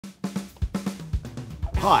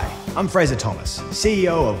Hi, I'm Fraser Thomas,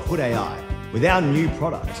 CEO of HOOD.ai. With our new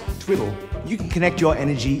product, Twiddle, you can connect your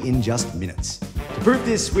energy in just minutes. To prove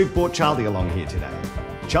this, we've brought Charlie along here today.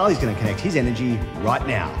 Charlie's going to connect his energy right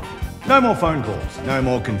now. No more phone calls, no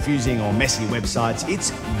more confusing or messy websites.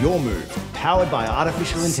 It's your move, powered by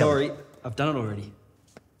artificial intelligence. Sorry, I've done it already.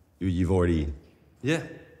 You've already... Yeah.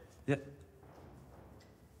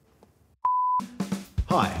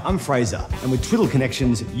 Hi, I'm Fraser, and with Twiddle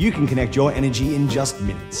connections, you can connect your energy in just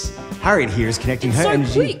minutes. Harriet here is connecting her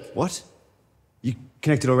energy... Quick. What? You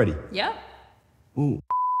connected already? Yeah. Ooh.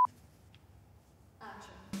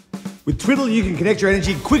 With Twiddle, you can connect your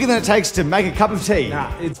energy quicker than it takes to make a cup of tea.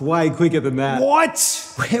 Nah, it's way quicker than that. What?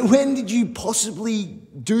 When did you possibly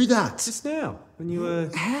do that? Just now, when you were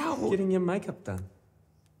getting your makeup done.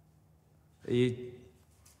 Are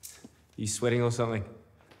you sweating or something?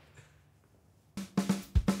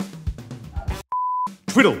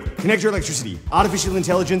 Twiddle, connect your electricity. Artificial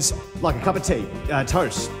intelligence, like a cup of tea.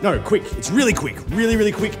 Toast. No, quick. It's really quick.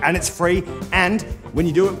 Really quick, and it's free. And when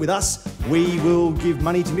you do it with us, we will give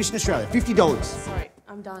money to Mission Australia. $50. Sorry,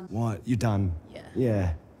 I'm done. What? You're done? Yeah.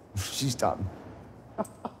 Yeah. She's done.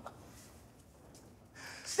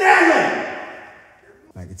 Stanley!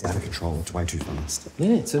 Mate, it's out of control. It's way too fast.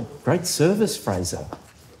 Yeah, it's a great service, Fraser.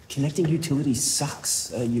 Connecting utilities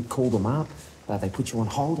sucks. You call them up, they put you on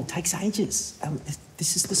hold. It takes ages.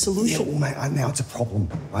 This is the solution. Yeah, well, mate, now it's a problem,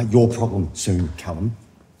 right? Your problem soon, Callum.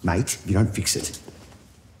 Mate, if you don't fix it.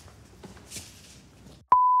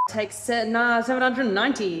 Takes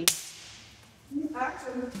 790.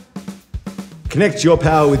 Connect your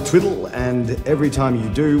power with Twiddle, and every time you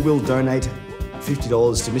do, we'll donate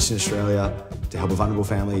 $50 to Mission Australia to help a vulnerable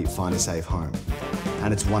family find a safe home.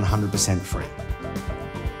 And it's 100% free.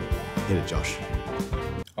 Hit it, Josh.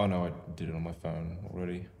 Oh no, I did it on my phone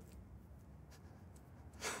already.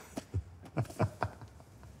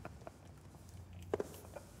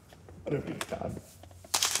 What have we done?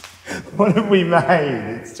 What have we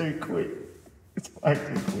made? It's too quick. It's way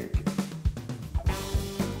too quick.